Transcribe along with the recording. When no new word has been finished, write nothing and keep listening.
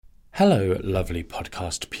Hello, lovely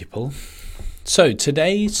podcast people. So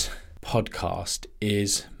today's podcast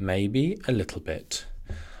is maybe a little bit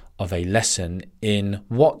of a lesson in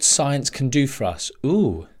what science can do for us.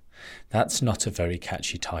 Ooh, that's not a very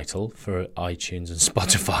catchy title for iTunes and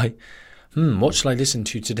Spotify. What shall I listen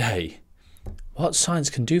to today? What science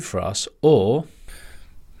can do for us, or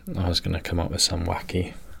I was going to come up with some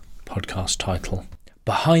wacky podcast title.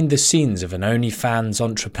 Behind the scenes of an OnlyFans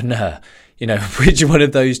entrepreneur. You know, which one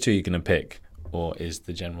of those two are you going to pick? Or is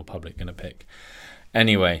the general public going to pick?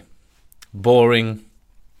 Anyway, boring.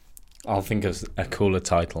 I'll think of a cooler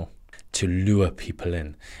title to lure people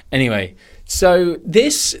in. Anyway, so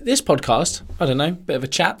this podcast, I don't know, bit of a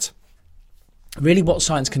chat. Really what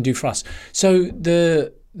science can do for us. So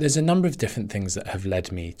there's a number of different things that have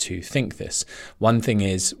led me to think this. One thing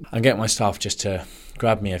is I'm getting my staff just to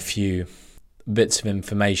grab me a few bits of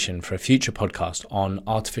information for a future podcast on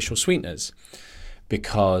artificial sweeteners,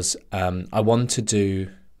 because I want to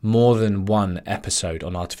do more than one episode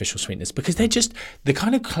on artificial sweeteners, because the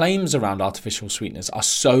kind of claims around artificial sweeteners are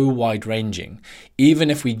so wide ranging.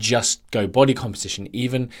 Even if we just go body composition,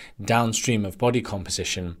 even downstream of body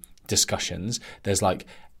composition discussions, there's like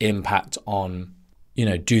impact on,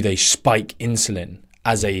 do they spike insulin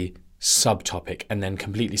as a subtopic, and then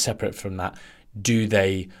completely separate from that, do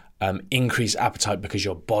they increase appetite because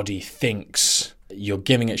your body thinks you're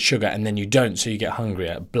giving it sugar and then you don't, so you get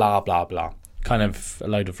hungrier, blah, blah, blah. Kind of a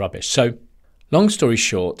load of rubbish. So long story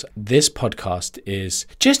short, this podcast is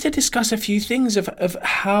just to discuss a few things of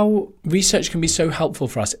how research can be so helpful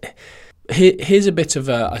for us. Here's a bit of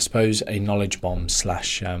a knowledge bomb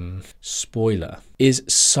 / spoiler, is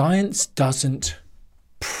science doesn't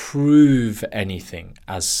prove anything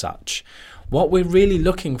as such. What we're really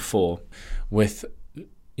looking for with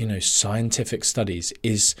scientific studies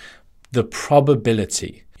is the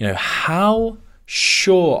probability. How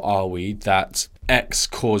sure are we that X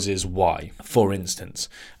causes Y, for instance?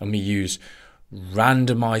 And we use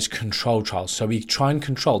randomized control trials. So we try and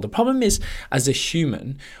control. The problem is, as a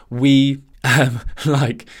human, we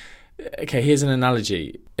here's an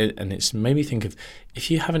analogy, and it's made me think of, if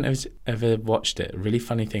you haven't ever watched it, a really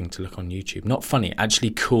funny thing to look on YouTube. Not funny, actually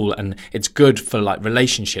cool, and it's good for like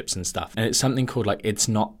relationships and stuff. And it's something called It's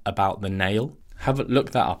Not About the Nail. Look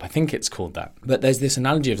that up. I think it's called that. But there's this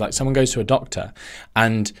analogy of someone goes to a doctor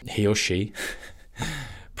and he or she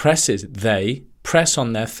press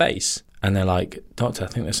on their face. And they're like, doctor, I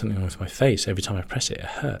think there's something wrong with my face. Every time I press it, it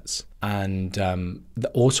hurts. And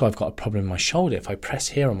also I've got a problem in my shoulder. If I press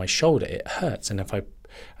here on my shoulder, it hurts. And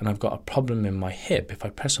I've got a problem in my hip. If I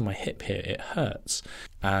press on my hip here, it hurts.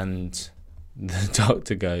 And the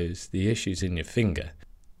doctor goes, the issue's in your finger.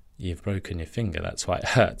 You've broken your finger. That's why it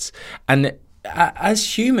hurts. And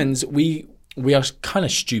as humans, we are kind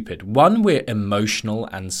of stupid. One, we're emotional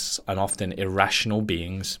and often irrational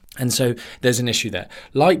beings. And so there's an issue there.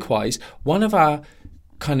 Likewise, one of our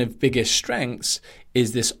kind of biggest strengths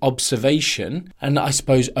is this observation. And I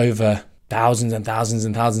suppose over thousands and thousands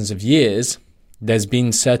and thousands of years, there's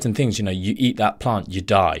been certain things, you eat that plant, you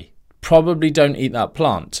die. Probably don't eat that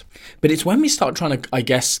plant. But it's when we start trying to, I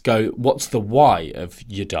guess, go, what's the why of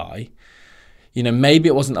you die? Maybe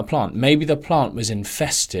it wasn't a plant. Maybe the plant was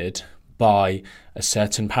infested by a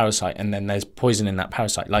certain parasite, and then there's poison in that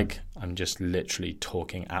parasite. I'm just literally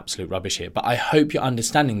talking absolute rubbish here, but I hope you're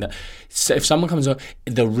understanding that if someone comes up,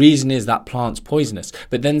 the reason is that plant's poisonous,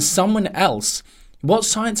 but then someone else, what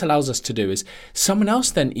science allows us to do is someone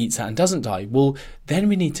else then eats that and doesn't die. Well, then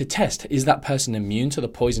we need to test, is that person immune to the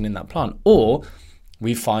poison in that plant? Or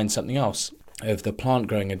we find something else of the plant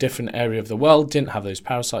growing a different area of the world, didn't have those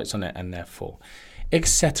parasites on it, and therefore,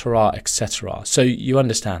 etc., etc. So you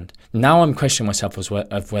understand. Now I'm questioning myself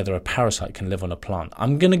of whether a parasite can live on a plant.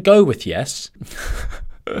 I'm going to go with yes.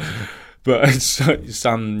 But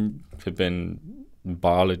some have been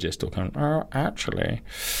biologists or kind of, actually.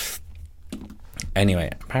 Anyway,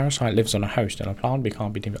 a parasite lives on a host and a plant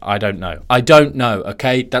can't be different. I don't know,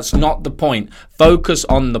 okay? That's not the point. Focus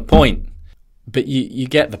on the point. But you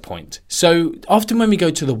get the point. So often when we go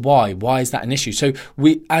to the why is that an issue? So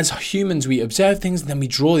we, as humans, we observe things and then we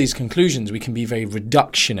draw these conclusions. We can be very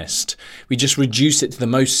reductionist. We just reduce it to the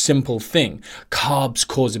most simple thing. Carbs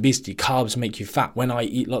cause obesity. Carbs make you fat. When I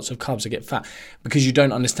eat lots of carbs, I get fat. Because you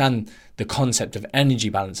don't understand the concept of energy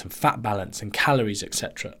balance and fat balance and calories,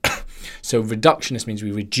 etc. So reductionist means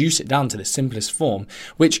we reduce it down to the simplest form,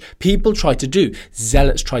 which people try to do.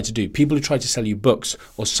 Zealots try to do. People who try to sell you books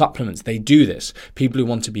or supplements, they do this. People who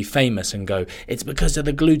want to be famous and go, it's because of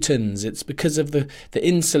the glutens, it's because of the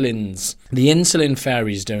insulins. The insulin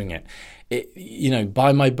fairies doing it.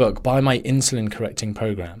 Buy my book, buy my insulin correcting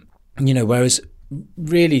program. Whereas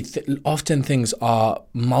really often things are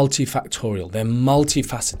multifactorial. They're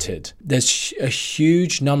multifaceted. There's a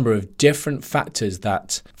huge number of different factors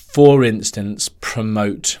that, for instance,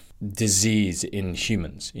 promote disease in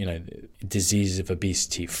humans, disease of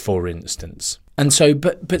obesity, for instance. And so,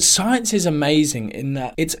 but science is amazing in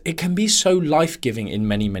that it can be so life-giving in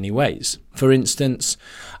many, many ways. For instance,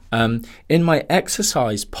 in my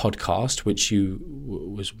exercise podcast, which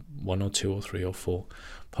was 1 or 2 or 3 or 4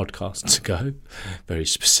 podcasts ago, very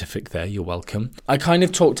specific there, you're welcome. I kind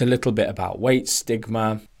of talked a little bit about weight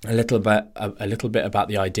stigma, a little bit about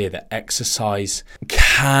the idea that exercise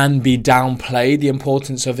can be downplayed, the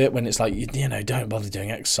importance of it when it's like, don't bother doing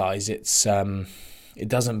exercise. It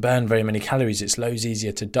doesn't burn very many calories. It's loads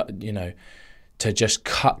easier to just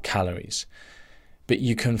cut calories. But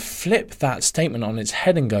you can flip that statement on its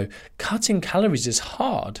head and go, cutting calories is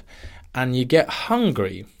hard, and you get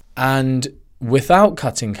hungry. And without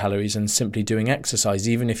cutting calories and simply doing exercise,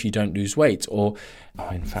 even if you don't lose weight, or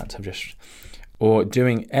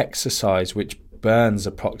doing exercise which burns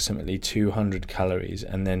approximately 200 calories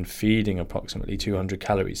and then feeding approximately 200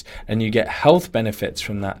 calories, and you get health benefits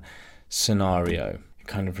from that scenario. It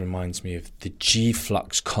kind of reminds me of the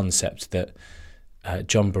G-flux concept that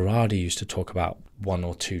John Berardi used to talk about 1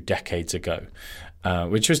 or 2 decades ago,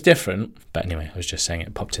 which was different. But anyway, I was just saying,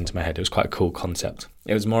 it popped into my head. It was quite a cool concept.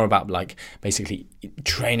 It was more about basically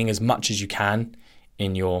training as much as you can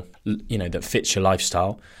in your, that fits your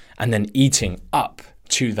lifestyle, and then eating up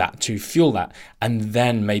to that, to fuel that, and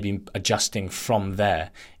then maybe adjusting from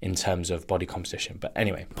there in terms of body composition. But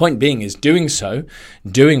anyway, point being is doing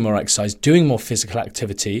more exercise, doing more physical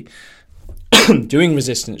activity, doing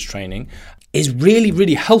resistance training is really,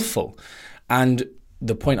 really helpful. And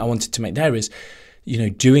the point I wanted to make there is,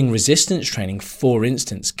 doing resistance training, for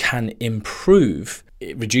instance, can improve.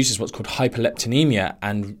 It reduces what's called hyperleptinemia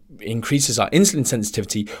and increases our insulin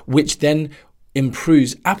sensitivity, which then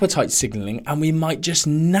improves appetite signaling, and we might just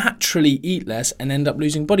naturally eat less and end up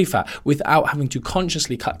losing body fat without having to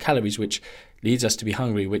consciously cut calories, which leads us to be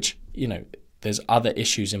hungry, which, there's other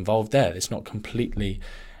issues involved there. It's not completely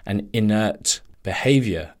an inert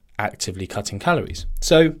behavior, actively cutting calories.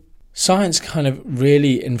 So science kind of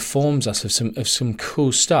really informs us of some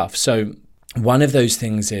cool stuff. So one of those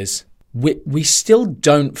things is we still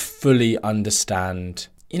don't fully understand.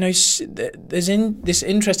 There's this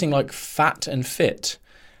interesting fat and fit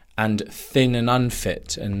and thin and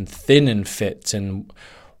unfit and thin and fit, and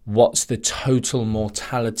what's the total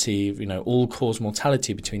mortality, all-cause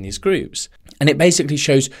mortality between these groups. And it basically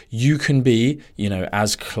shows you can be,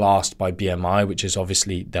 as classed by BMI, which is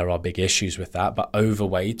obviously there are big issues with that, but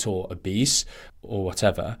overweight or obese or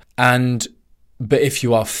whatever. But if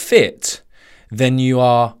you are fit, then you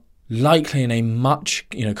are likely in a much,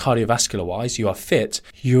 cardiovascular wise, you are fit,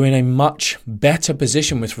 you're in a much better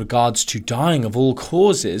position with regards to dying of all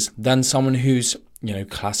causes than someone who's,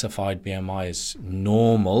 classified BMI as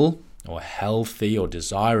normal or healthy or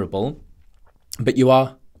desirable, but you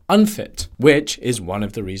are unfit, which is one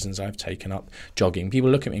of the reasons I've taken up jogging. People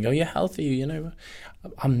look at me and go, you're healthy,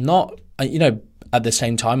 I'm not, at the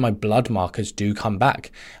same time, my blood markers do come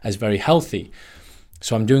back as very healthy.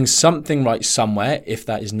 So I'm doing something right somewhere, if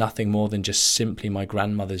that is nothing more than just simply my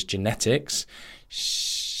grandmother's genetics.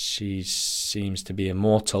 She seems to be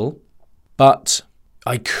immortal. But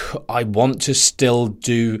I want to still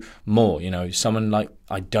do more. Someone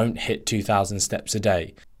I don't hit 2,000 steps a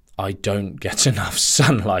day. I don't get enough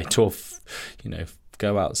sunlight or,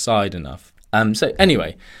 go outside enough. So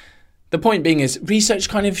anyway, the point being is research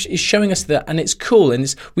kind of is showing us that, and it's cool,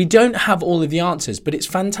 and we don't have all of the answers, but it's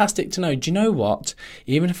fantastic to know. Do you know what?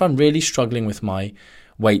 Even if I'm really struggling with my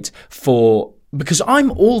weight because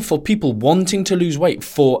I'm all for people wanting to lose weight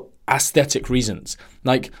for aesthetic reasons.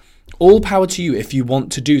 All power to you if you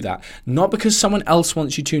want to do that. Not because someone else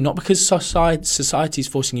wants you to, not because society is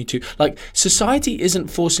forcing you to. Society isn't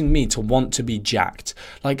forcing me to want to be jacked.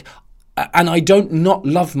 And I don't not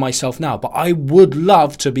love myself now, but I would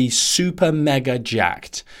love to be super mega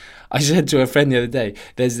jacked. I said to a friend the other day,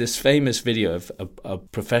 there's this famous video of a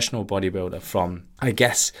professional bodybuilder from, I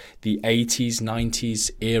guess, the 80s, 90s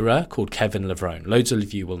era called Kevin Levrone. Loads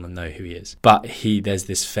of you will know who he is. But there's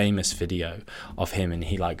this famous video of him, and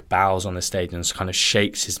he bows on the stage and kind of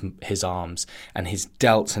shakes his arms and his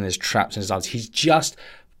delts and his traps and his arms. He's just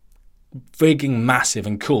frigging massive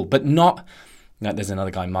and cool, but not... there's another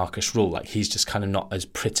guy, Marcus Rule, he's just kind of not as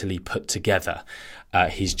prettily put together.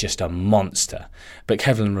 He's just a monster. But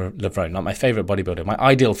Kevin Levrone, not my favourite bodybuilder. My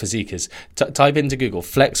ideal physique is, type into Google,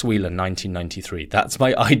 Flex Wheeler 1993. That's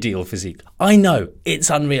my ideal physique. I know, it's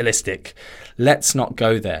unrealistic. Let's not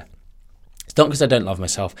go there. It's not because I don't love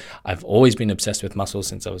myself. I've always been obsessed with muscle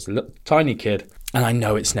since I was a little, tiny kid, and I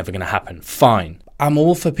know it's never going to happen. Fine. I'm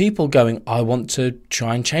all for people going, I want to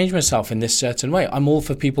try and change myself in this certain way. I'm all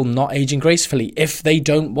for people not aging gracefully if they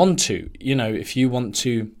don't want to. You know, if you want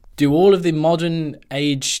to do all of the modern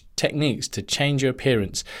age techniques to change your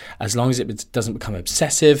appearance, as long as it doesn't become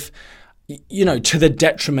obsessive, you know, to the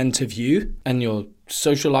detriment of you and your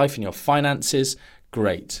social life and your finances,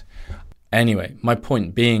 great. Anyway, my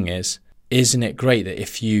point being is, isn't it great that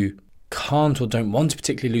if you can't or don't want to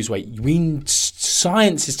particularly lose weight,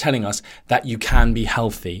 science is telling us that you can be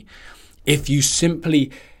healthy if you simply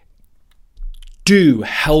do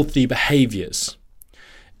healthy behaviors,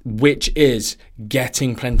 which is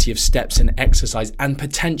getting plenty of steps and exercise, and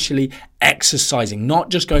potentially exercising, not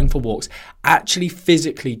just going for walks, actually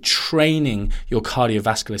physically training your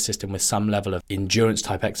cardiovascular system with some level of endurance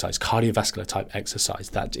type exercise, cardiovascular type exercise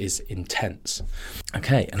that is intense.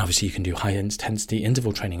 Okay, and obviously you can do high intensity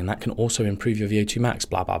interval training, and that can also improve your VO2 max,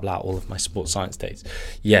 blah, blah, blah, all of my sports science days.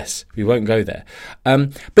 Yes, we won't go there.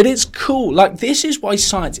 But it's cool. Like, this is why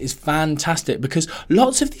science is fantastic, because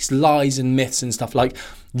lots of these lies and myths and stuff like,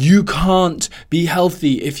 you can't be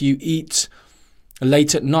healthy if you eat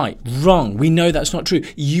late at night. Wrong. We know that's not true.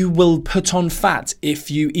 You will put on fat if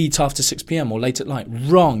you eat after 6 p.m. or late at night.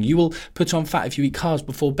 Wrong. You will put on fat if you eat carbs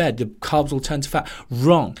before bed. The carbs will turn to fat.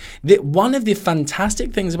 Wrong. One of the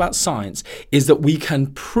fantastic things about science is that we can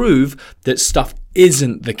prove that stuff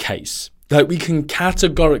isn't the case. Like, we can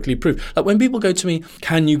categorically prove. Like, when people go to me,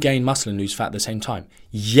 can you gain muscle and lose fat at the same time?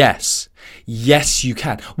 Yes. Yes, you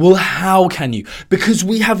can. Well, how can you? Because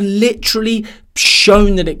we have literally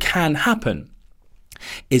shown that it can happen.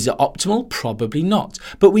 Is it optimal? Probably not.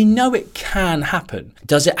 But we know it can happen.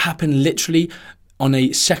 Does it happen literally on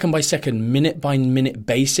a second by second, minute by minute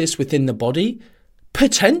basis within the body?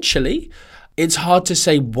 Potentially. It's hard to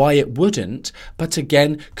say why it wouldn't, but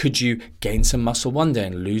again, could you gain some muscle one day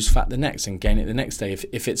and lose fat the next and gain it the next day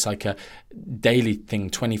if it's like a daily thing,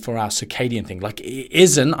 24-hour circadian thing? Like, it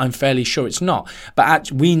isn't, I'm fairly sure it's not.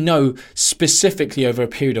 But we know specifically over a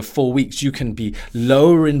period of 4 weeks, you can be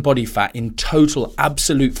lower in body fat, in total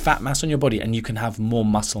absolute fat mass on your body, and you can have more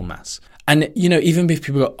muscle mass. And, you know, even if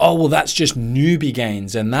people go, oh, well, that's just newbie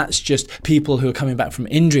gains, and that's just people who are coming back from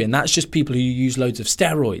injury, and that's just people who use loads of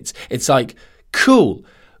steroids. It's like, cool.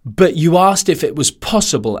 But you asked if it was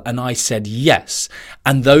possible, and I said yes.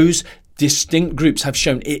 And those distinct groups have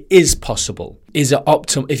shown it is possible. Is it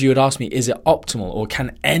optimal? If you had asked me, is it optimal, or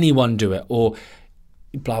can anyone do it, or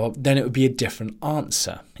blah, blah, then it would be a different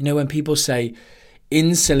answer. You know, when people say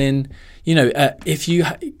insulin, you know, if you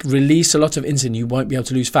release a lot of insulin, you won't be able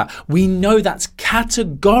to lose fat. We know that's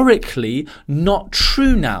categorically not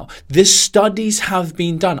true now. The studies have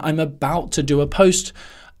been done. I'm about to do a post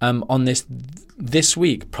on this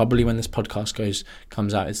week, probably when this podcast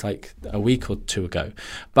comes out. It's like a week or two ago.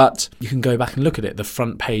 But you can go back and look at it. The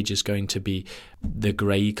front page is going to be the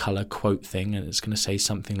grey colour quote thing, and it's going to say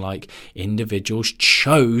something like, individuals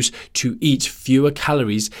chose to eat fewer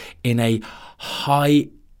calories in a high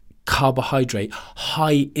carbohydrate,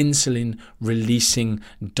 high insulin releasing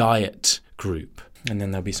diet group. And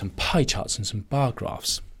then there'll be some pie charts and some bar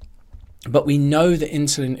graphs. But we know that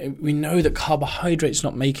we know that carbohydrate's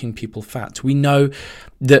not making people fat. We know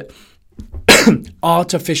that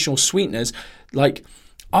artificial sweeteners,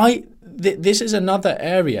 this is another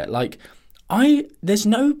area. There's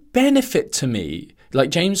no benefit to me.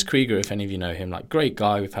 Like James Krieger, if any of you know him, like, great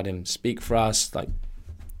guy. We've had him speak for us. Like,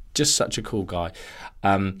 just such a cool guy.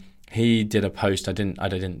 He did a post. I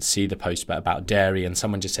didn't see the post, but about dairy, and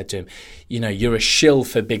someone just said to him, you know, you're a shill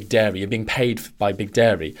for big dairy. You're being paid by big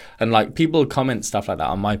dairy. And like, people comment stuff like that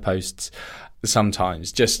on my posts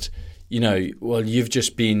sometimes. Just, you know, well, you've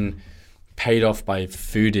just been paid off by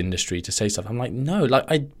food industry to say stuff. I'm like, no, like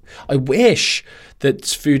I wish that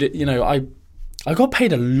food, you know, I got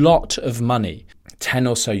paid a lot of money 10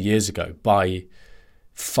 or so years ago by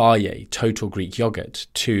Faye, Total Greek Yogurt,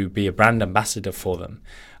 to be a brand ambassador for them.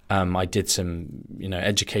 I did some, you know,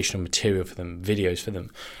 educational material for them, videos for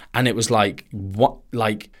them, and it was like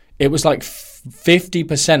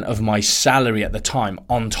 50% of my salary at the time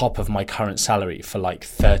on top of my current salary for like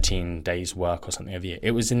 13 days work or something over a year.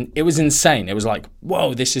 It was insane. It was like,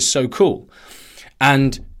 whoa, this is so cool.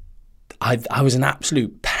 And I was an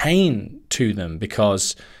absolute pain to them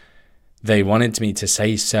because they wanted me to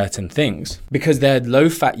say certain things, because their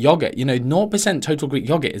low-fat yogurt, you know, 0% Total Greek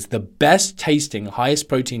yogurt is the best tasting, highest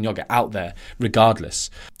protein yogurt out there,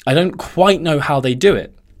 regardless. I don't quite know how they do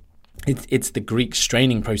it. It's the Greek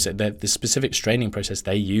straining process, the specific straining process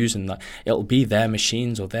they use, and it'll be their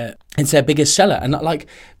machines or it's their biggest seller. And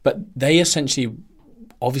but they essentially,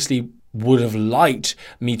 obviously, would have liked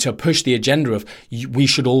me to push the agenda of we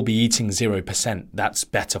should all be eating 0%. That's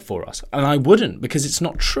better for us. And I wouldn't, because it's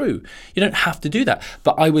not true. You don't have to do that.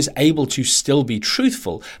 But I was able to still be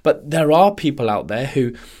truthful. But there are people out there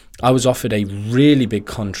who I was offered a really big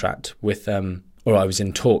contract with, or I was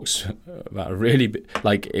in talks about a really big,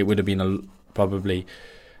 like it would have been probably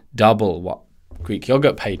double what Greek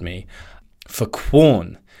yogurt paid me for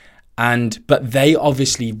Quorn. But they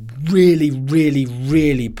obviously really, really,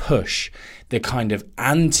 really push the kind of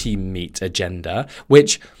anti-meat agenda,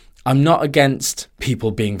 which I'm not against people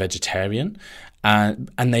being vegetarian. And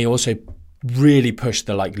they also really push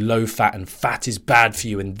the like low fat and fat is bad for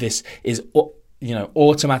you and this is,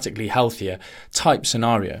 automatically healthier type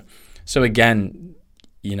scenario. So again,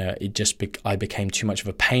 I became too much of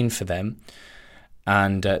a pain for them.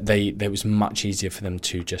 And it was much easier for them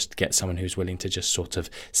to just get someone who's willing to just sort of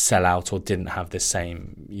sell out or didn't have the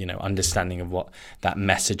same, understanding of what that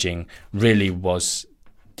messaging really was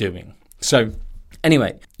doing. So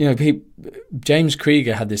anyway, James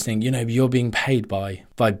Krieger had this thing, you're being paid by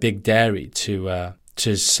big dairy to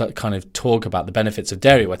kind of talk about the benefits of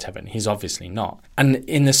dairy or whatever, and he's obviously not. And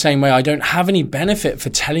in the same way, I don't have any benefit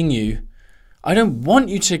for telling you, I don't want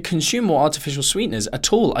you to consume more artificial sweeteners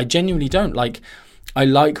at all. I genuinely don't. I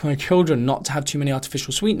like my children not to have too many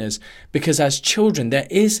artificial sweeteners, because as children,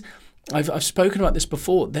 I've spoken about this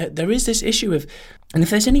before, there is this issue of, and if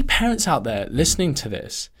there's any parents out there listening to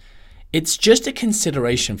this, it's just a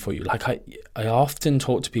consideration for you. Like I often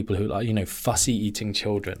talk to people who are, fussy eating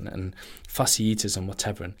children and fussy eaters and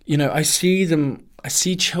whatever. And, I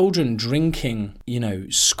see children drinking,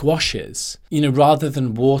 squashes, rather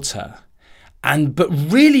than water. But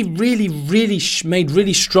really, really, really made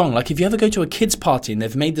really strong. Like if you ever go to a kid's party and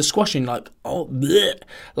they've made the squash and like, oh, bleh.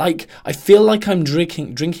 Like I feel like I'm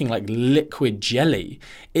drinking like liquid jelly.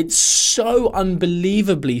 It's so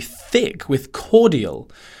unbelievably thick with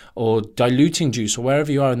cordial or diluting juice or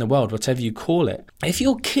wherever you are in the world, whatever you call it. If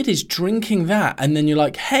your kid is drinking that and then you're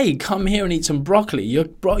like, hey, come here and eat some broccoli, your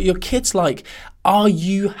kid's like, are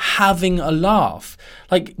you having a laugh?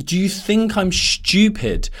 Like, do you think I'm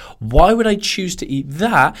stupid? Why would I choose to eat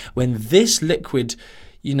that when this liquid,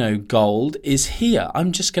 gold is here?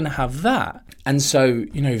 I'm just going to have that. And so,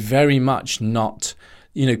 very much not,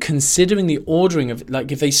 considering the ordering of,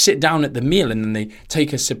 like, if they sit down at the meal and then they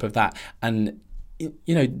take a sip of that and,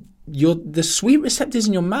 the sweet receptors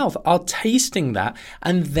in your mouth are tasting that,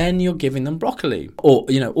 and then you're giving them broccoli or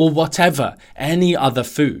whatever, any other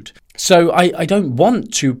food. So I don't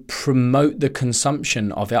want to promote the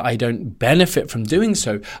consumption of it. I don't benefit from doing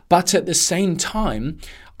so. But at the same time,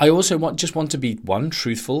 I also want to be, one,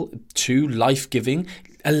 truthful, two, life-giving,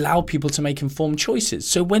 allow people to make informed choices.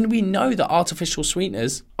 So when we know that artificial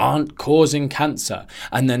sweeteners aren't causing cancer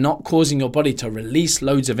and they're not causing your body to release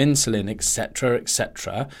loads of insulin,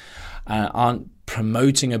 etc., aren't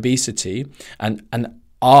promoting obesity and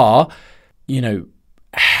are,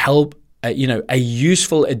 help, a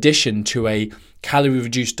useful addition to a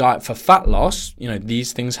calorie-reduced diet for fat loss,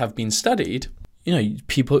 these things have been studied.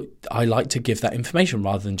 I like to give that information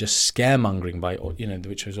rather than just scaremongering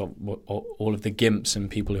which is all of the gimps and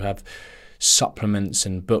people who have supplements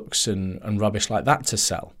and books and rubbish like that to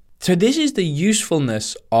sell. So this is the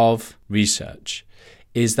usefulness of research,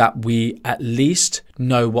 is that we at least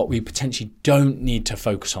know what we potentially don't need to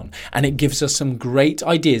focus on. And it gives us some great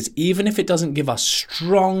ideas, even if it doesn't give us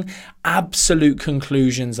strong, absolute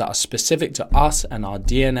conclusions that are specific to us and our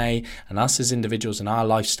DNA and us as individuals and our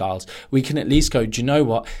lifestyles. We can at least go, do you know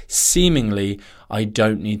what? Seemingly, I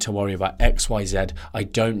don't need to worry about X, Y, Z. I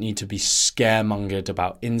don't need to be scaremongered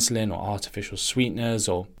about insulin or artificial sweeteners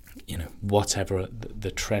or, whatever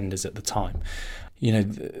the trend is at the time.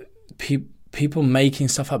 People making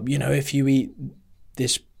stuff up, if you eat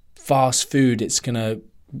this fast food, it's going to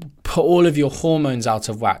put all of your hormones out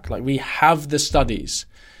of whack. Like, we have the studies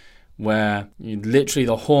where literally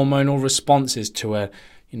the hormonal responses to a,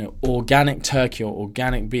 organic turkey or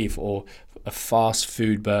organic beef or a fast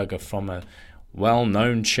food burger from a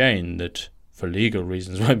well-known chain that for legal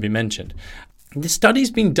reasons won't be mentioned. The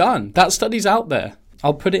study's been done. That study's out there.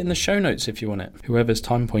 I'll put it in the show notes if you want it. Whoever's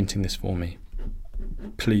time pointing this for me,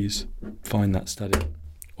 please find that study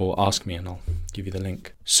or ask me and I'll give you the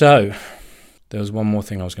link. So there was one more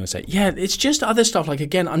thing I was going to say. Yeah, it's just other stuff. Like,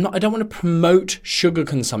 again, I don't want to promote sugar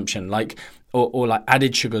consumption, like, or like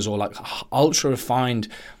added sugars or like ultra refined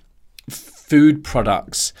food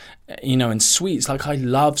products, and sweets. Like, I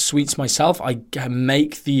love sweets myself. I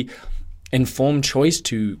make the informed choice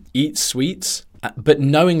to eat sweets, but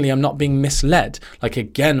knowingly I'm not being misled. Like,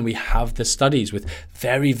 again, we have the studies with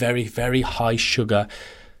very, very, very high sugar,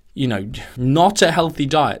 not a healthy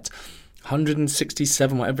diet.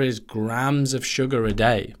 167, whatever it is, grams of sugar a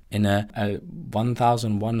day in a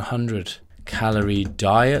 1,100 calorie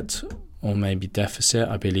diet, or maybe deficit.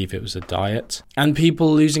 I believe it was a diet. And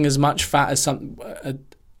people losing as much fat as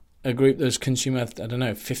a group that's consuming,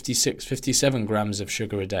 56, 57 grams of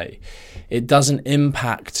sugar a day. It doesn't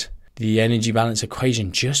impact the energy balance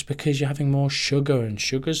equation just because you're having more sugar, and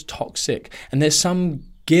sugar's toxic. And there's some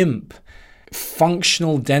gimp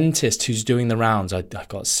functional dentist who's doing the rounds. I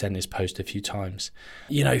got sent his post a few times.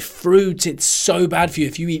 Fruit, it's so bad for you.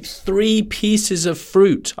 If you eat 3 pieces of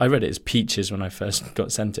fruit, I read it as peaches when I first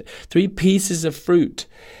got sent it, 3 pieces of fruit,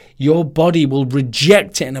 your body will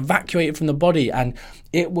reject it and evacuate it from the body, and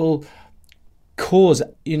it will cause,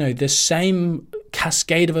 the same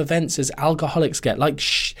cascade of events as alcoholics get.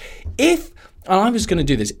 And I was going to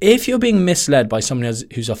do this. If you're being misled by someone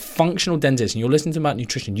who's a functional dentist and you're listening to about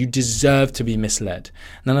nutrition, you deserve to be misled.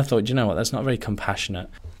 And then I thought, you know what, that's not a very compassionate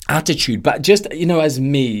attitude. But just, as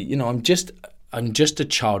me, I'm just a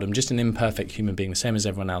child. I'm just an imperfect human being, the same as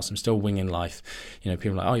everyone else. I'm still winging life.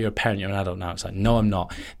 People are like, oh, you're a parent, you're an adult now. It's like, no, I'm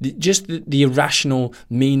not. Just the irrational,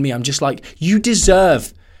 mean me. I'm just like, you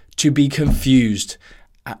deserve to be confused.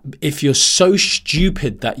 If you're so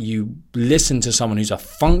stupid that you listen to someone who's a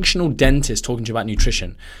functional dentist talking to you about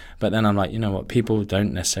nutrition. But then I'm like, you know what, people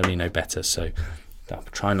don't necessarily know better, so I'll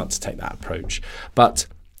try not to take that approach. But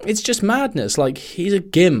it's just madness. Like, he's a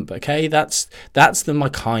gimp, okay? That's my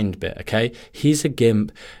kind bit, okay? He's a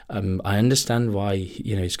gimp. I understand why,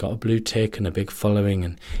 he's got a blue tick and a big following,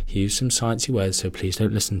 and he used some sciencey words, so please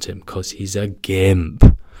don't listen to him, because he's a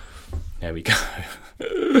gimp. There we go.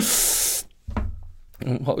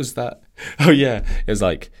 What was that? Oh yeah, it was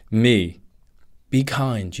like, me, be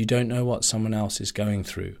kind, you don't know what someone else is going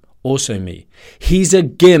through. Also me, he's a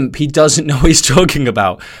gimp, he doesn't know what he's talking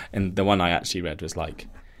about. And the one I actually read was like,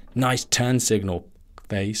 nice turn signal,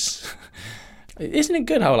 face. Isn't it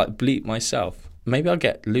good how I like bleep myself? Maybe I'll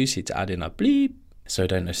get Lucy to add in a bleep so I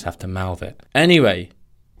don't just have to mouth it. Anyway,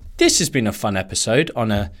 this has been a fun episode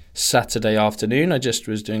on a Saturday afternoon. I just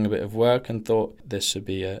was doing a bit of work and thought this would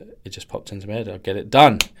be it just popped into my head. I'll get it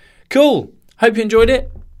done. Cool. Hope you enjoyed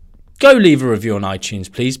it. Go leave a review on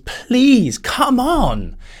iTunes, please. Please, come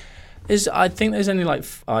on. I think there's only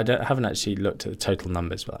I haven't actually looked at the total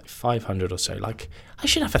numbers, but 500 or so. I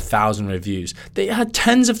should have 1,000 reviews. They had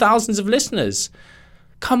tens of thousands of listeners.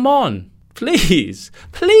 Come on. Please.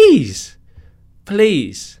 Please.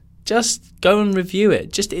 Please. Just go and review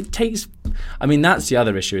it. It takes... that's the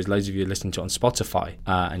other issue, is loads of you are listening to it on Spotify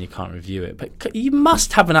and you can't review it. But you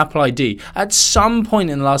must have an Apple ID. At some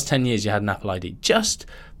point in the last 10 years, you had an Apple ID. Just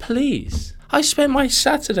please. I spent my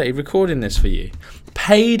Saturday recording this for you.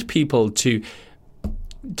 Paid people to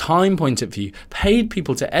time point it for you. Paid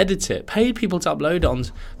people to edit it. Paid people to upload it on...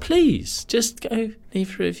 Please, just go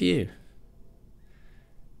leave a review.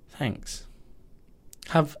 Thanks.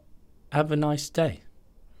 Have a nice day.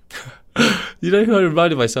 You know who I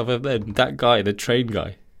reminded myself of then? That guy, the train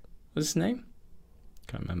guy. What's his name?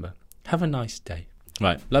 Can't remember. Have a nice day.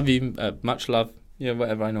 Right. Love you. Much love.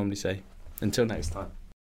 Whatever I normally say. Until next time.